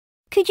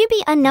Could you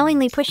be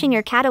unknowingly pushing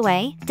your cat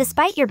away,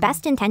 despite your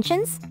best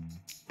intentions?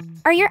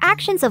 Are your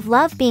actions of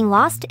love being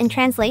lost in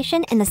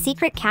translation in the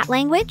secret cat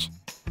language?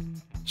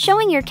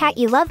 Showing your cat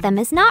you love them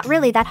is not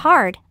really that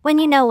hard, when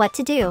you know what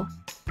to do.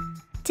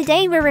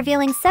 Today we're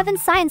revealing 7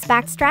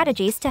 science-backed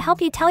strategies to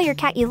help you tell your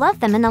cat you love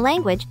them in the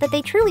language that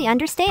they truly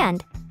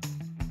understand.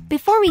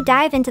 Before we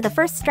dive into the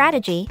first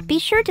strategy, be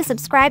sure to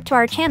subscribe to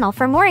our channel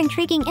for more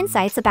intriguing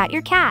insights about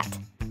your cat.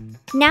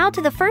 Now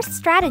to the first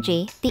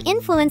strategy, the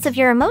influence of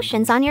your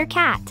emotions on your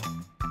cat.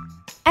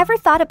 Ever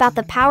thought about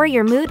the power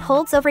your mood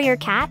holds over your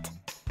cat?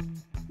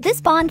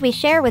 This bond we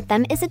share with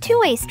them is a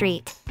two-way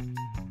street.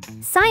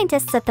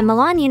 Scientists at the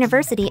Milan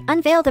University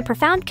unveiled a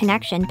profound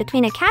connection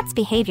between a cat's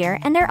behavior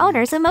and their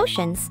owner's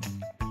emotions.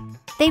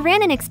 They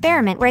ran an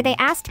experiment where they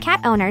asked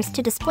cat owners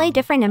to display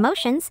different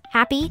emotions: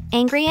 happy,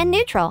 angry, and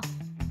neutral.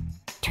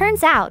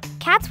 Turns out,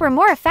 cats were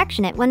more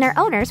affectionate when their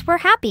owners were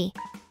happy.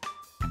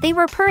 They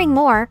were purring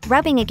more,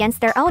 rubbing against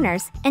their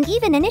owners, and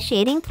even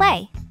initiating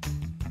play.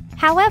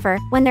 However,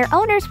 when their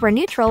owners were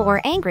neutral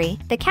or angry,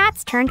 the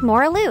cats turned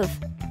more aloof.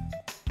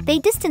 They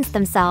distanced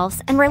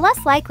themselves and were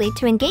less likely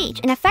to engage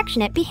in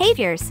affectionate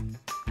behaviors.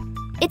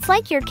 It's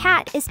like your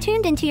cat is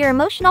tuned into your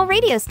emotional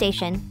radio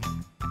station.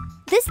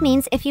 This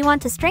means if you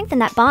want to strengthen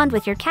that bond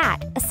with your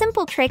cat, a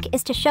simple trick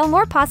is to show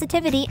more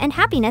positivity and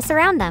happiness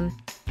around them.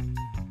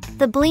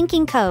 The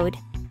blinking code.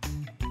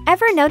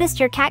 Ever noticed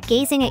your cat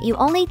gazing at you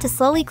only to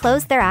slowly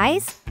close their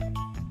eyes?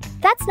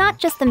 That's not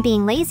just them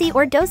being lazy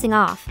or dozing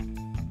off.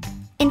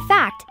 In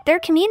fact, they're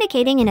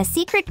communicating in a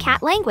secret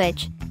cat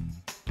language.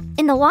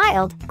 In the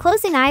wild,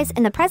 closing eyes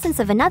in the presence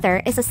of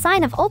another is a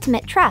sign of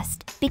ultimate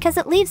trust, because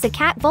it leaves a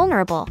cat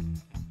vulnerable.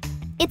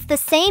 It's the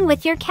same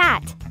with your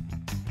cat.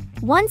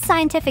 One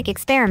scientific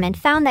experiment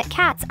found that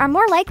cats are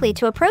more likely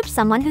to approach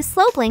someone who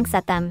slow blinks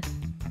at them.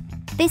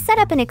 They set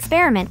up an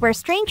experiment where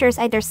strangers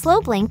either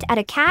slow blinked at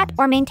a cat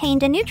or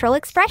maintained a neutral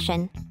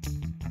expression.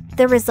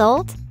 The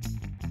result?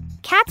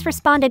 Cats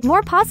responded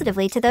more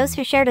positively to those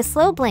who shared a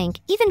slow blink,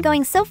 even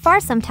going so far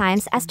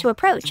sometimes as to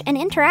approach and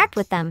interact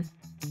with them.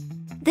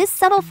 This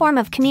subtle form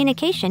of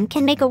communication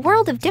can make a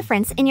world of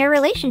difference in your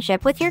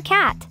relationship with your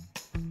cat.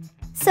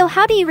 So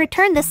how do you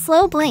return this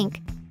slow blink?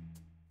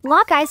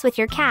 Lock eyes with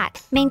your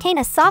cat, maintain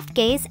a soft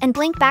gaze, and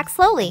blink back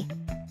slowly.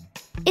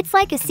 It's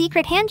like a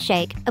secret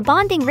handshake, a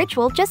bonding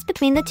ritual just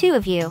between the two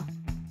of you.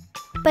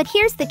 But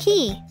here's the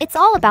key, it's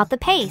all about the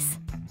pace.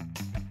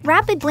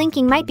 Rapid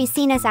blinking might be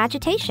seen as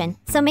agitation,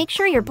 so make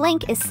sure your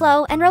blink is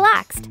slow and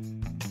relaxed.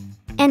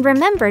 And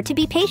remember to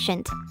be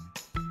patient.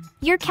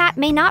 Your cat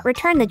may not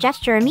return the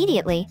gesture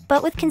immediately,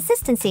 but with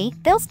consistency,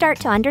 they'll start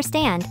to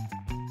understand.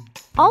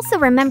 Also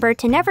remember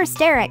to never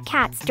stare at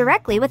cats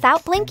directly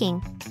without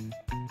blinking.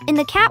 In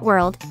the cat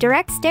world,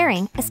 direct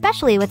staring,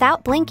 especially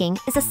without blinking,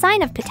 is a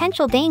sign of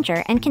potential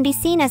danger and can be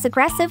seen as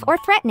aggressive or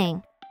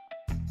threatening.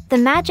 The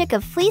magic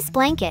of fleece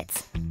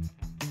blankets.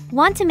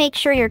 Want to make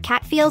sure your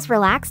cat feels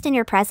relaxed in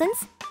your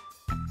presence?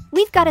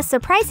 We've got a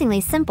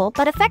surprisingly simple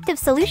but effective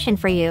solution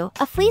for you,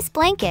 a fleece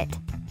blanket.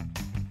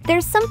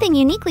 There's something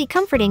uniquely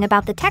comforting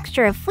about the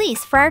texture of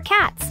fleece for our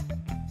cats.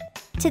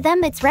 To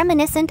them, it's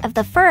reminiscent of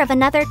the fur of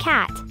another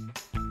cat.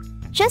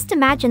 Just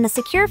imagine the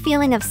secure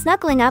feeling of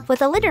snuggling up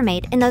with a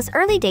littermate in those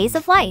early days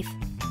of life.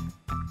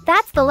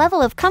 That's the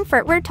level of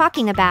comfort we're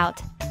talking about.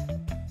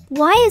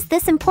 Why is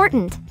this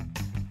important?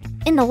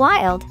 In the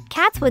wild,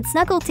 cats would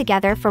snuggle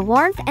together for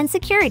warmth and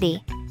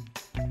security.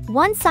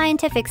 One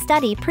scientific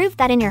study proved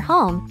that in your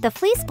home, the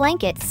fleece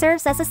blanket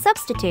serves as a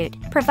substitute,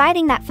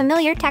 providing that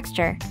familiar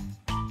texture.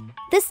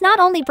 This not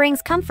only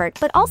brings comfort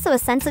but also a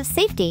sense of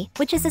safety,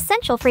 which is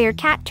essential for your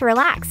cat to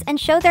relax and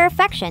show their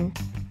affection.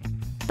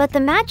 But the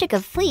magic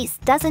of fleece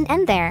doesn't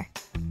end there.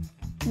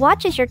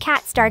 Watch as your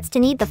cat starts to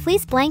knead the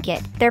fleece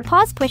blanket, their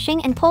paws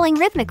pushing and pulling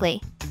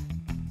rhythmically.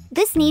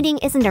 This kneading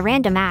isn't a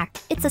random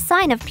act, it's a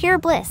sign of pure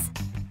bliss.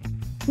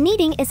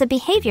 Kneading is a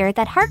behavior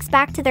that harks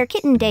back to their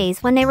kitten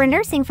days when they were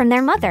nursing from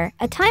their mother,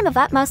 a time of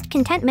utmost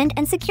contentment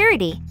and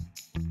security.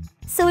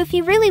 So if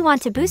you really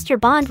want to boost your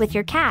bond with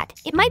your cat,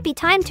 it might be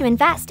time to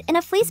invest in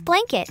a fleece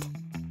blanket.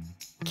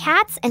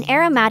 Cats and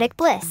aromatic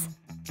bliss.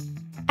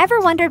 Ever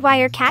wondered why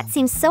your cat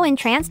seems so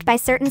entranced by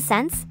certain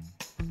scents?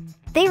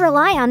 They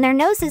rely on their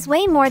noses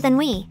way more than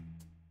we.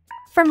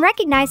 From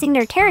recognizing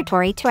their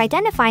territory to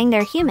identifying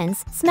their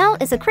humans, smell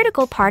is a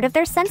critical part of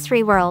their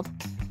sensory world.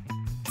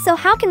 So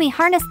how can we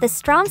harness this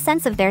strong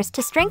sense of theirs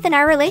to strengthen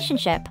our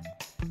relationship?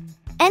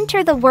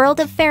 Enter the world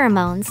of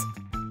pheromones.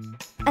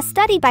 A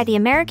study by the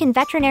American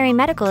Veterinary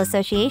Medical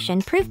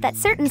Association proved that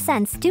certain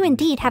scents do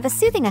indeed have a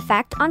soothing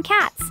effect on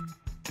cats.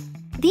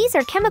 These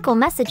are chemical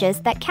messages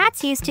that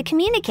cats use to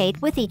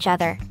communicate with each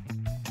other.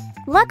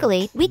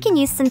 Luckily, we can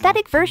use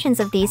synthetic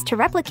versions of these to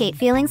replicate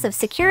feelings of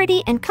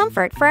security and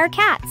comfort for our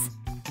cats.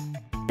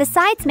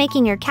 Besides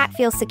making your cat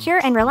feel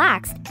secure and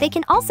relaxed, they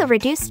can also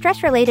reduce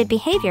stress-related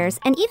behaviors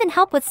and even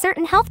help with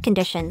certain health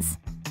conditions.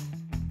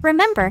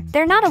 Remember,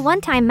 they're not a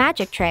one-time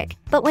magic trick,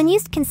 but when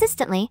used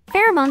consistently,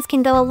 pheromones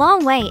can go a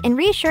long way in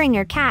reassuring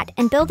your cat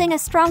and building a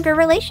stronger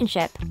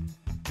relationship.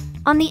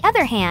 On the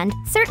other hand,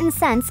 certain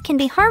scents can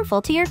be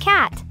harmful to your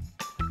cat.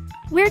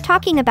 We're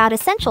talking about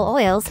essential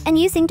oils and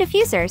using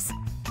diffusers.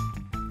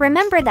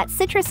 Remember that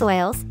citrus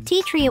oils,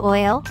 tea tree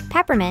oil,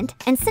 peppermint,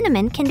 and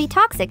cinnamon can be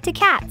toxic to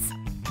cats.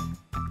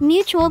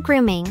 Mutual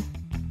grooming.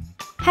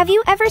 Have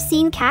you ever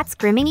seen cats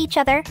grooming each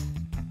other?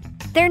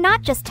 They're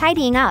not just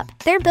tidying up,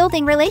 they're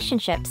building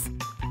relationships.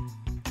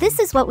 This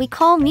is what we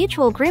call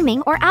mutual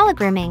grooming or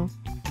allogrooming.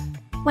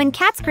 When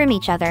cats groom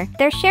each other,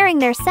 they're sharing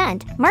their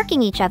scent,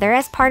 marking each other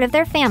as part of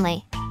their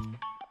family.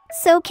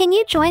 So can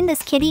you join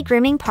this kitty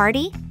grooming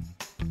party?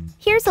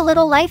 Here's a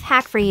little life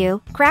hack for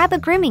you: grab a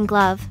grooming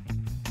glove.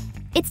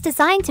 It's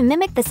designed to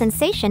mimic the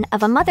sensation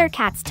of a mother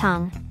cat's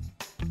tongue.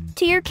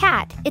 To your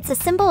cat, it's a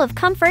symbol of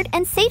comfort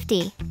and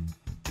safety.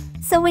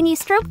 So when you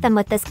stroke them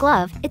with this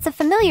glove, it's a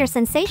familiar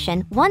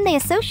sensation, one they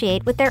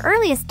associate with their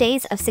earliest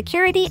days of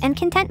security and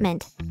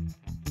contentment.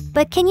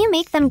 But can you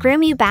make them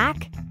groom you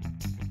back?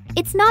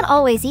 It's not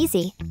always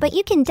easy, but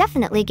you can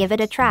definitely give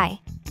it a try.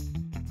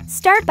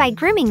 Start by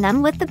grooming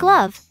them with the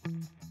glove.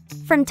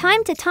 From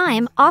time to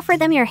time, offer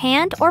them your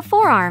hand or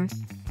forearm.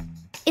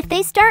 If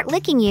they start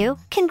licking you,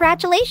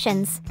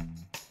 congratulations!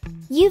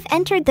 You've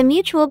entered the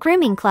mutual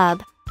grooming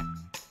club.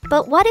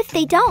 But what if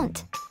they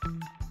don't?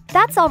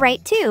 That's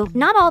alright too,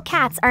 not all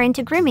cats are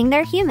into grooming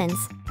their humans.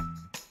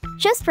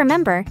 Just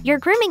remember, your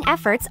grooming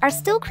efforts are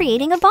still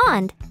creating a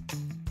bond.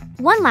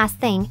 One last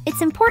thing,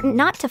 it's important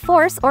not to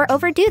force or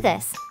overdo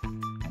this.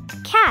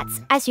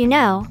 Cats, as you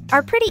know,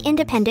 are pretty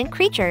independent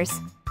creatures.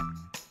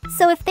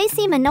 So if they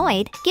seem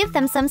annoyed, give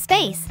them some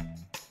space.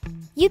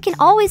 You can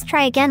always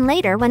try again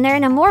later when they're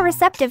in a more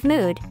receptive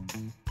mood.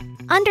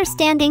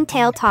 Understanding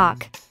tail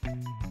talk.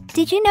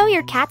 Did you know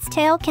your cat's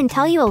tail can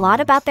tell you a lot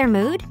about their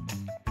mood?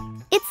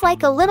 It's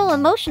like a little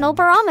emotional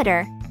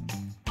barometer.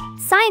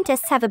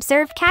 Scientists have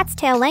observed cats'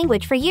 tail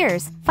language for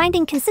years,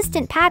 finding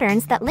consistent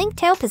patterns that link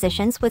tail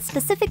positions with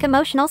specific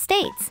emotional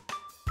states.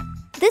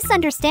 This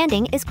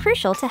understanding is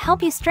crucial to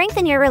help you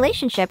strengthen your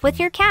relationship with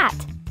your cat.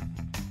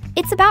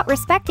 It's about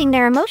respecting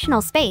their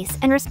emotional space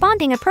and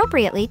responding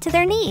appropriately to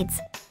their needs.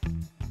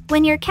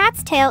 When your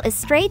cat's tail is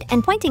straight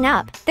and pointing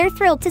up, they're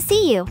thrilled to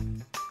see you.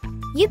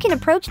 You can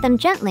approach them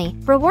gently,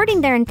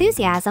 rewarding their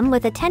enthusiasm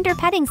with a tender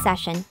petting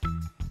session.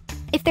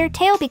 If their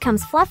tail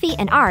becomes fluffy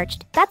and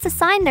arched, that's a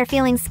sign they're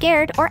feeling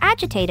scared or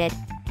agitated.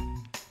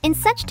 In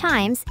such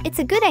times, it's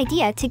a good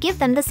idea to give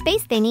them the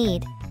space they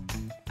need.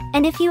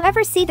 And if you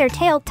ever see their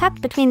tail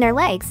tucked between their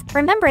legs,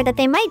 remember that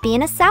they might be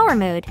in a sour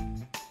mood.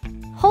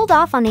 Hold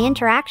off on the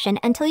interaction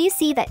until you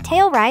see that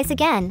tail rise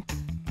again.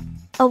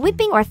 A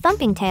whipping or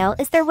thumping tail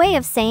is their way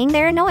of saying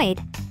they're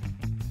annoyed.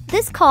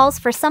 This calls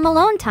for some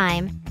alone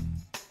time.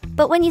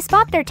 But when you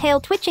spot their tail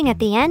twitching at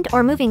the end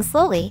or moving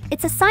slowly,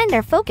 it's a sign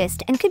they're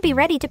focused and could be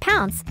ready to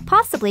pounce,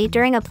 possibly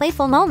during a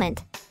playful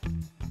moment.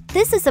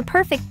 This is a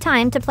perfect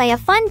time to play a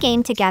fun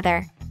game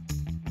together.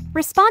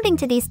 Responding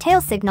to these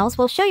tail signals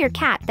will show your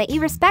cat that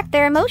you respect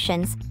their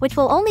emotions, which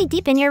will only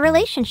deepen your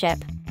relationship.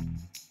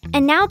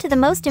 And now to the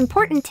most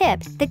important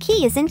tip: the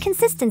key is in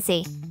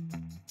consistency.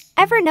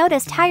 Ever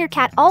noticed how your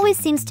cat always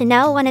seems to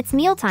know when it's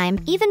mealtime,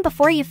 even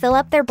before you fill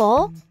up their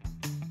bowl?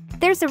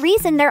 There's a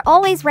reason they're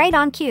always right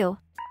on cue.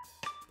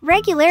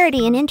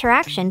 Regularity in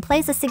interaction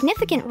plays a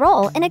significant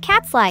role in a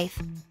cat's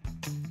life.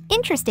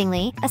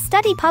 Interestingly, a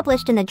study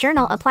published in the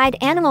journal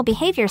Applied Animal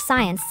Behavior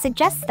Science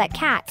suggests that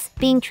cats,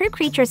 being true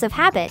creatures of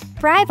habit,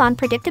 thrive on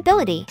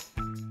predictability.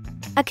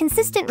 A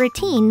consistent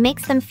routine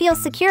makes them feel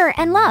secure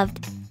and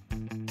loved.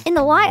 In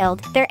the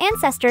wild, their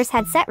ancestors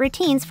had set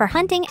routines for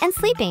hunting and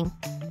sleeping.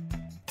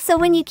 So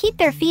when you keep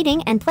their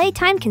feeding and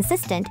playtime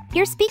consistent,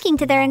 you're speaking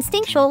to their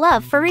instinctual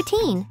love for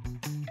routine.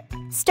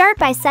 Start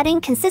by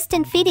setting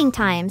consistent feeding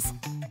times.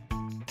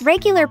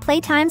 Regular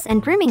playtimes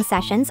and grooming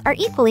sessions are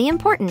equally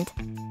important.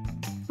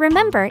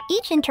 Remember,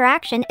 each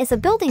interaction is a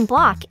building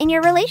block in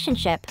your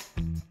relationship.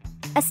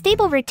 A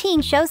stable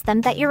routine shows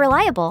them that you're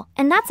reliable,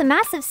 and that's a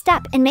massive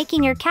step in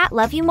making your cat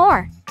love you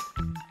more.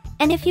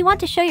 And if you want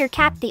to show your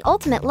cat the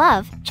ultimate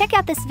love, check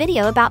out this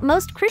video about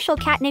most crucial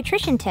cat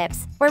nutrition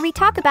tips, where we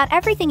talk about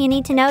everything you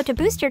need to know to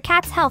boost your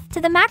cat's health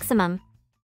to the maximum.